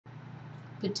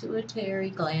Pituitary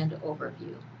gland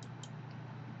overview.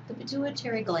 The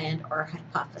pituitary gland, or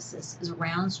hypophysis, is a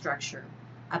round structure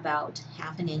about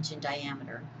half an inch in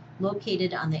diameter,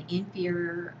 located on the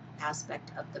inferior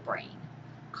aspect of the brain,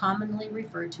 commonly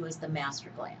referred to as the master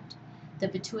gland. The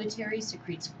pituitary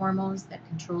secretes hormones that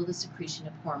control the secretion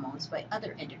of hormones by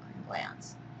other endocrine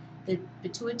glands. The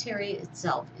pituitary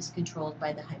itself is controlled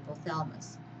by the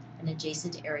hypothalamus, an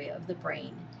adjacent area of the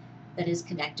brain that is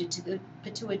connected to the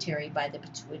pituitary by the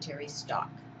pituitary stalk.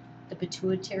 The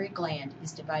pituitary gland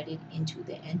is divided into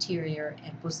the anterior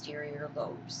and posterior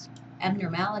lobes.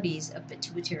 Abnormalities of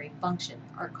pituitary function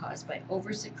are caused by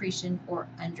oversecretion or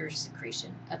undersecretion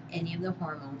of any of the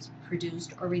hormones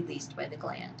produced or released by the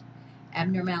gland.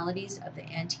 Abnormalities of the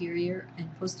anterior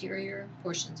and posterior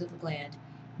portions of the gland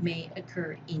may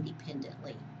occur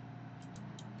independently.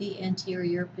 The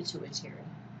anterior pituitary.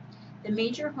 The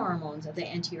major hormones of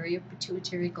the anterior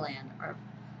pituitary gland are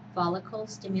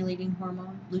follicle-stimulating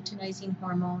hormone, luteinizing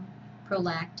hormone,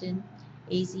 prolactin,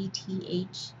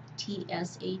 AZTH,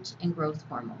 TSH, and growth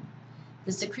hormone.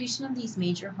 The secretion of these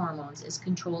major hormones is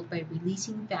controlled by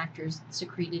releasing factors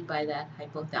secreted by the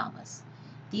hypothalamus.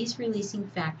 These releasing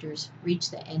factors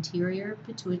reach the anterior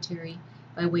pituitary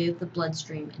by way of the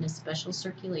bloodstream in a special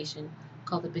circulation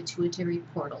called the pituitary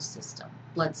portal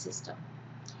blood system.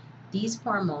 These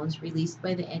hormones released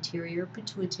by the anterior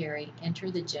pituitary enter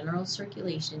the general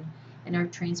circulation and are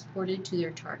transported to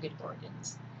their target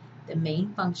organs. The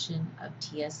main function of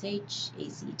TSH,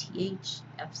 AZTH,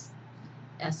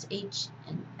 FSH,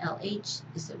 and LH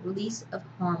is the release of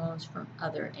hormones from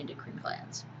other endocrine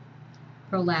glands.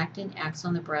 Prolactin acts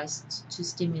on the breasts to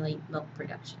stimulate milk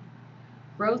production.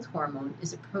 Growth hormone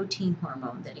is a protein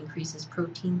hormone that increases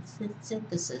protein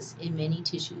synthesis in many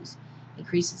tissues,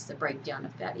 increases the breakdown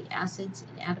of fatty acids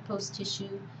in adipose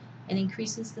tissue, and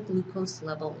increases the glucose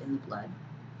level in the blood.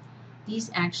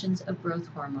 These actions of growth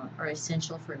hormone are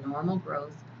essential for normal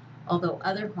growth, although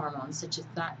other hormones such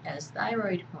as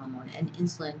thyroid hormone and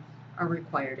insulin are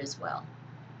required as well.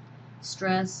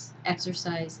 Stress,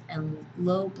 exercise, and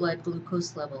low blood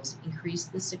glucose levels increase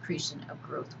the secretion of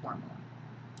growth hormone.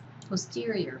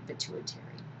 Posterior pituitary.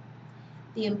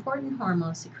 The important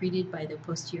hormones secreted by the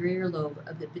posterior lobe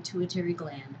of the pituitary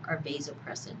gland are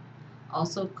vasopressin,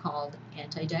 also called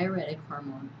antidiuretic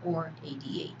hormone or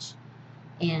ADH,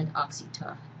 and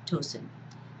oxytocin.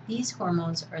 These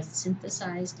hormones are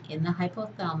synthesized in the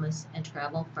hypothalamus and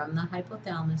travel from the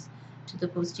hypothalamus to the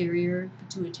posterior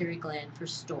pituitary gland for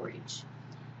storage.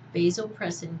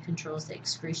 Vasopressin controls the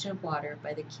excretion of water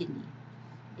by the kidney.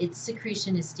 Its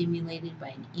secretion is stimulated by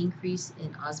an increase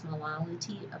in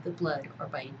osmolality of the blood or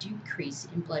by a decrease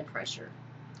in blood pressure.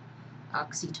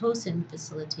 Oxytocin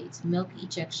facilitates milk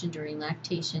ejection during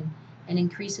lactation and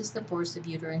increases the force of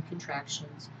uterine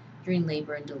contractions during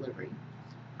labor and delivery.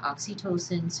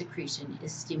 Oxytocin secretion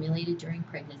is stimulated during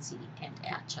pregnancy and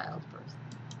at childbirth.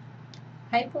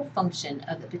 Hypofunction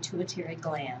of the pituitary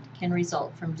gland can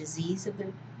result from disease of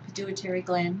the pituitary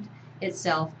gland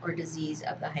itself or disease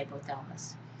of the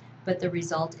hypothalamus, but the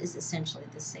result is essentially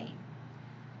the same.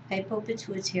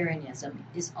 Hypopituitarism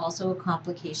is also a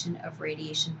complication of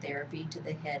radiation therapy to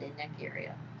the head and neck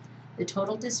area. The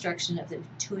total destruction of the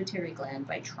pituitary gland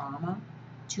by trauma,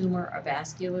 tumor, or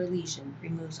vascular lesion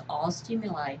removes all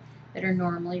stimuli that are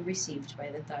normally received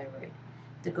by the thyroid,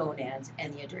 the gonads,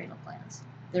 and the adrenal glands.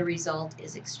 The result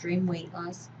is extreme weight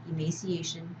loss,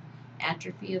 emaciation,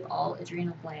 atrophy of all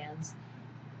adrenal glands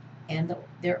and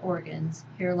their organs,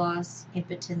 hair loss,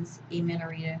 impotence,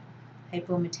 amenorrhea,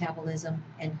 hypometabolism,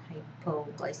 and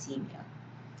hypoglycemia.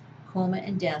 Coma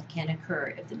and death can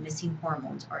occur if the missing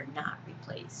hormones are not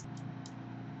replaced.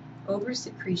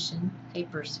 Oversecretion,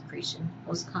 hypersecretion,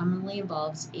 most commonly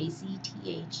involves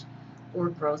AZTH or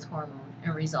growth hormone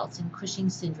and results in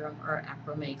Cushing's syndrome or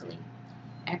acromegaly.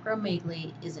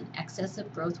 Acromegaly is an excess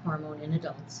of growth hormone in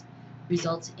adults,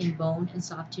 results in bone and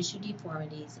soft tissue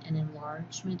deformities and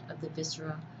enlargement of the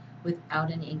viscera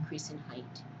without an increase in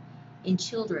height. In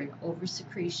children,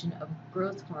 oversecretion of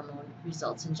growth hormone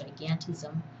results in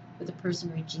gigantism, with a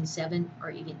person reaching 7 or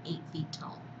even 8 feet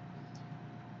tall.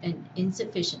 And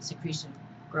insufficient secretion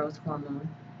of growth hormone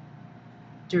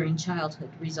during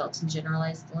childhood results in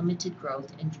generalized limited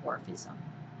growth and dwarfism.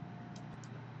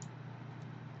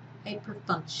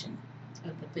 Hyperfunction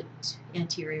of the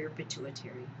anterior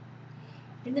pituitary.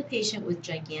 In the patient with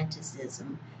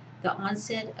gigantism, the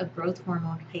onset of growth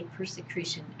hormone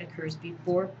hypersecretion occurs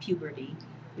before puberty,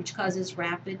 which causes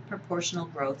rapid proportional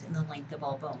growth in the length of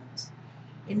all bones.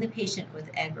 In the patient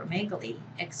with acromegaly,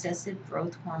 excessive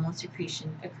growth hormone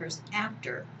secretion occurs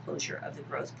after closure of the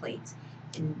growth plates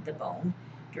in the bone,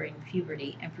 during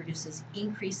puberty and produces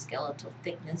increased skeletal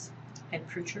thickness,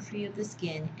 hypertrophy of the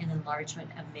skin, and enlargement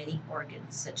of many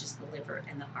organs such as the liver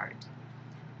and the heart.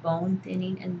 Bone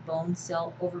thinning and bone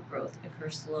cell overgrowth occur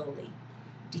slowly.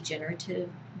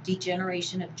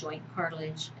 Degeneration of joint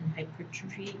cartilage and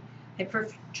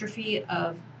hypertrophy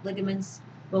of ligaments,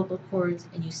 vocal cords,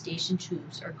 and eustachian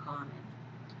tubes are common.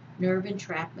 Nerve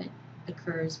entrapment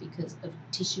occurs because of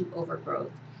tissue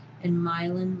overgrowth, and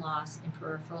myelin loss in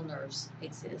peripheral nerves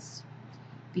exists.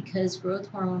 Because growth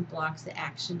hormone blocks the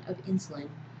action of insulin,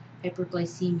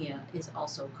 hyperglycemia is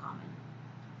also common.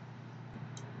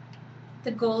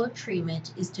 The goal of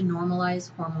treatment is to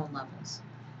normalize hormone levels.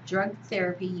 Drug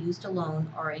therapy used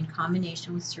alone or in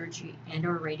combination with surgery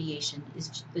and/or radiation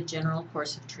is the general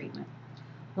course of treatment.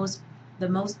 The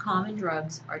most common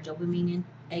drugs are dopamine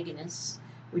agonists,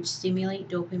 which stimulate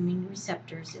dopamine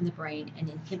receptors in the brain and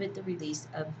inhibit the release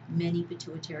of many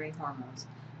pituitary hormones,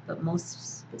 but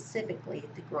most specifically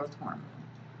the growth hormone.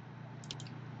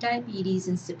 Diabetes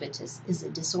insipidus is a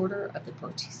disorder of the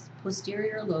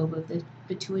posterior lobe of the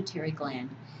pituitary gland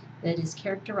that is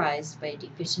characterized by a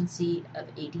deficiency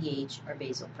of ADH or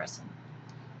vasopressin.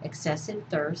 Excessive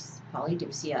thirst,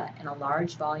 polydipsia, and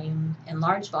large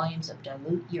volumes of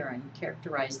dilute urine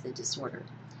characterize the disorder.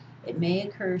 It may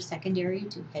occur secondary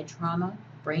to head trauma,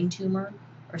 brain tumor,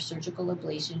 or surgical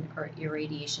ablation or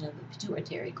irradiation of the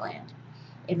pituitary gland.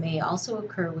 It may also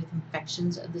occur with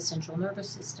infections of the central nervous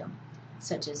system,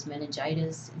 such as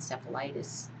meningitis,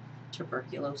 encephalitis,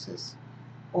 tuberculosis,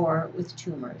 or with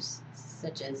tumors,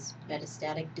 such as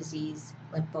metastatic disease,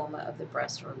 lymphoma of the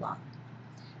breast or lung.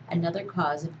 Another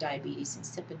cause of diabetes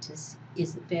insipidus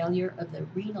is the failure of the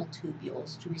renal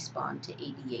tubules to respond to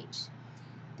ADH.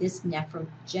 This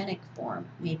nephrogenic form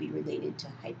may be related to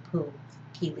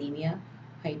hypokalemia,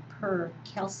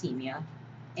 hypercalcemia,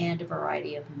 and a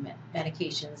variety of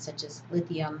medications such as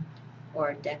lithium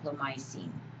or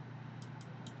declomycin.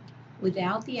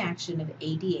 Without the action of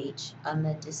ADH on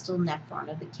the distal nephron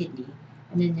of the kidney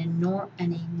and an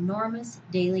enormous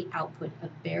daily output of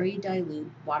very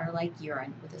dilute water-like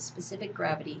urine with a specific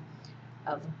gravity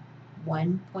of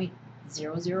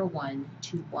 1.001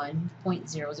 to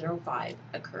 1.005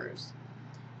 occurs.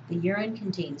 The urine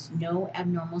contains no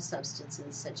abnormal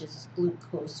substances such as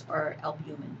glucose or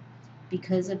albumin.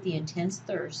 Because of the intense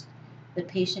thirst, the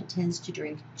patient tends to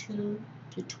drink 2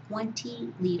 to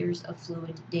 20 liters of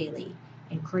fluid daily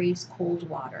and craves cold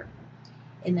water.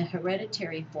 In the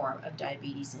hereditary form of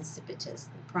diabetes insipidus,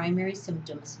 the primary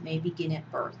symptoms may begin at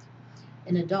birth.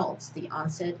 In adults, the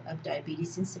onset of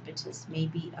diabetes insipidus may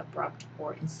be abrupt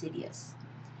or insidious.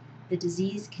 The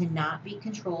disease cannot be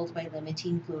controlled by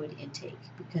limiting fluid intake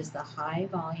because the high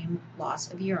volume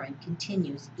loss of urine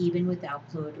continues even without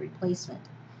fluid replacement.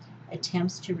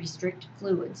 Attempts to restrict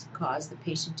fluids cause the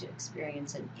patient to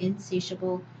experience an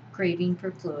insatiable craving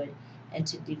for fluid and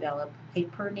to develop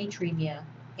hypernatremia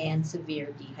and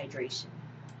severe dehydration.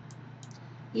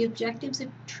 The objectives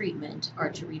of treatment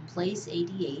are to replace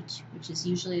ADH, which is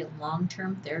usually a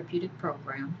long-term therapeutic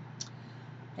program,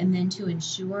 and then to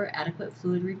ensure adequate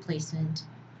fluid replacement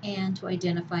and to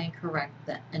identify and correct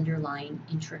the underlying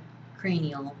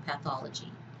intracranial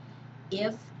pathology.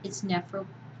 If it's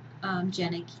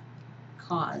nephrogenic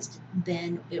caused,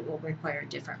 then it will require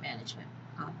different management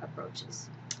approaches.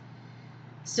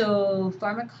 So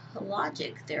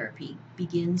pharmacologic therapy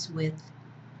begins with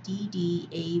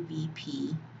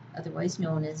DDAVP, otherwise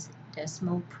known as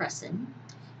desmopressin.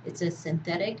 It's a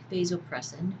synthetic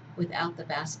vasopressin without the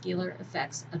vascular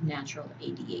effects of natural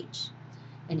ADH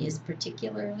and is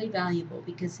particularly valuable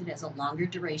because it has a longer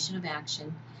duration of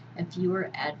action and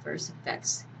fewer adverse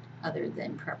effects other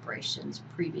than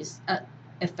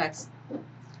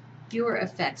fewer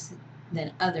effects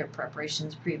than other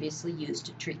preparations previously used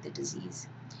to treat the disease.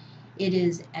 It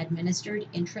is administered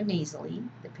intranasally.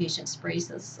 The patient sprays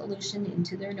the solution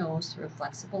into their nose through a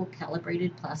flexible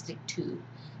calibrated plastic tube.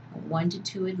 1 to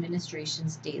 2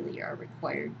 administrations daily are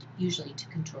required, usually to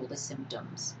control the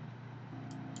symptoms.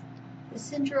 The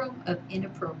syndrome of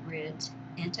inappropriate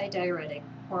antidiuretic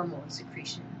hormone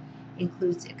secretion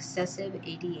includes excessive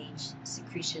ADH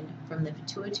secretion from the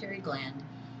pituitary gland,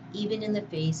 even in the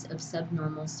face of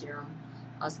subnormal serum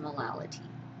osmolality.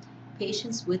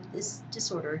 Patients with this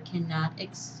disorder cannot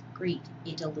excrete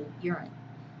a dilute urine.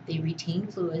 They retain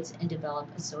fluids and develop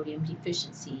a sodium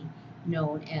deficiency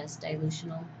known as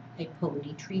dilutional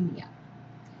hyponatremia.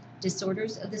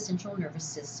 Disorders of the central nervous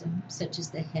system, such as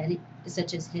head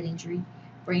injury,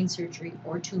 brain surgery,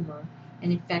 or tumor,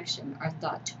 and infection are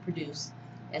thought to produce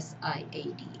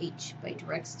SIADH by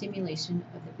direct stimulation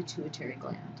of the pituitary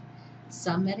gland.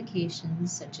 Some medications,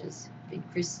 such as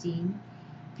vincristine,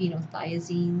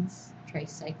 phenothiazines,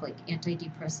 tricyclic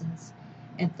antidepressants,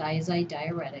 and thiazide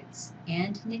diuretics,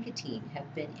 and nicotine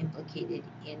have been implicated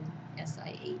in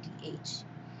SIADH.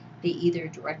 They either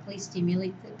directly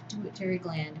stimulate the pituitary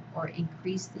gland or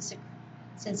increase the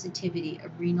sensitivity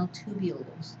of renal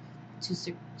tubules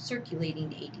to circulating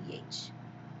ADH.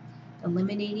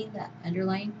 Eliminating the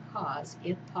underlying cause,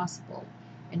 if possible,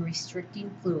 and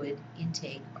restricting fluid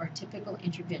intake are typical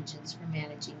interventions for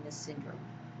managing this syndrome.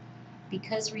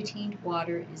 Because retained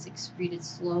water is excreted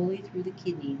slowly through the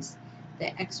kidneys, the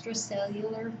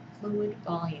extracellular fluid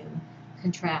volume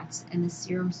contracts and the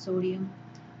serum sodium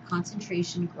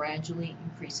concentration gradually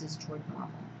increases toward normal.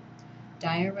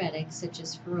 Diuretics such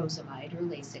as furosemide or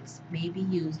Lasix may be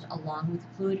used along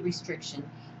with fluid restriction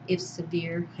if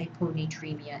severe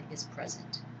hyponatremia is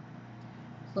present.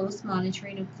 Close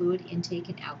monitoring of fluid intake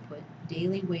and output,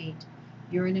 daily weight,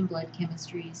 urine and blood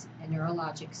chemistries, and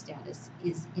neurologic status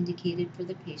is indicated for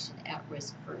the patient at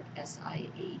risk for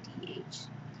SIADH.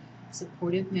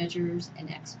 Supportive measures and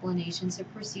explanations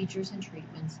of procedures and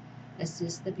treatments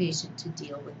assist the patient to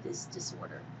deal with this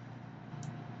disorder.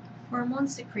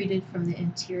 Hormones secreted from the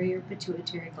anterior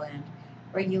pituitary gland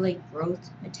regulate growth,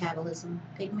 metabolism,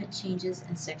 pigment changes,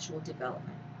 and sexual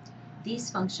development.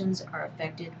 These functions are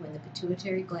affected when the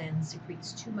pituitary gland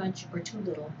secretes too much or too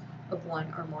little of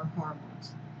one or more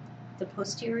hormones. The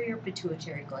posterior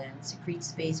pituitary gland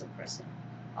secretes vasopressin,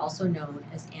 also known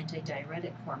as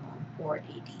antidiuretic hormone or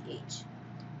ADH.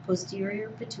 Posterior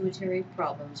pituitary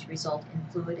problems result in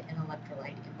fluid and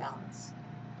electrolyte imbalance.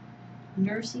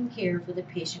 Nursing care for the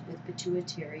patient with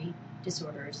pituitary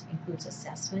disorders includes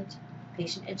assessment,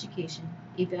 patient education,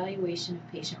 evaluation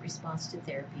of patient response to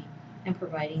therapy, and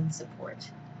providing support.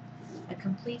 A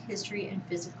complete history and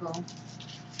physical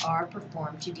are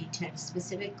performed to detect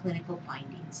specific clinical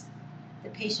findings. The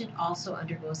patient also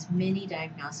undergoes many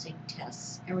diagnostic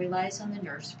tests and relies on the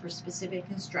nurse for specific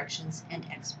instructions and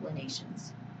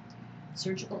explanations.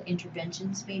 Surgical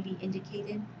interventions may be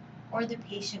indicated, or the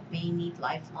patient may need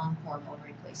lifelong hormone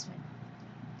replacement.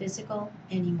 Physical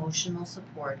and emotional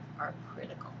support are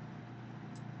critical.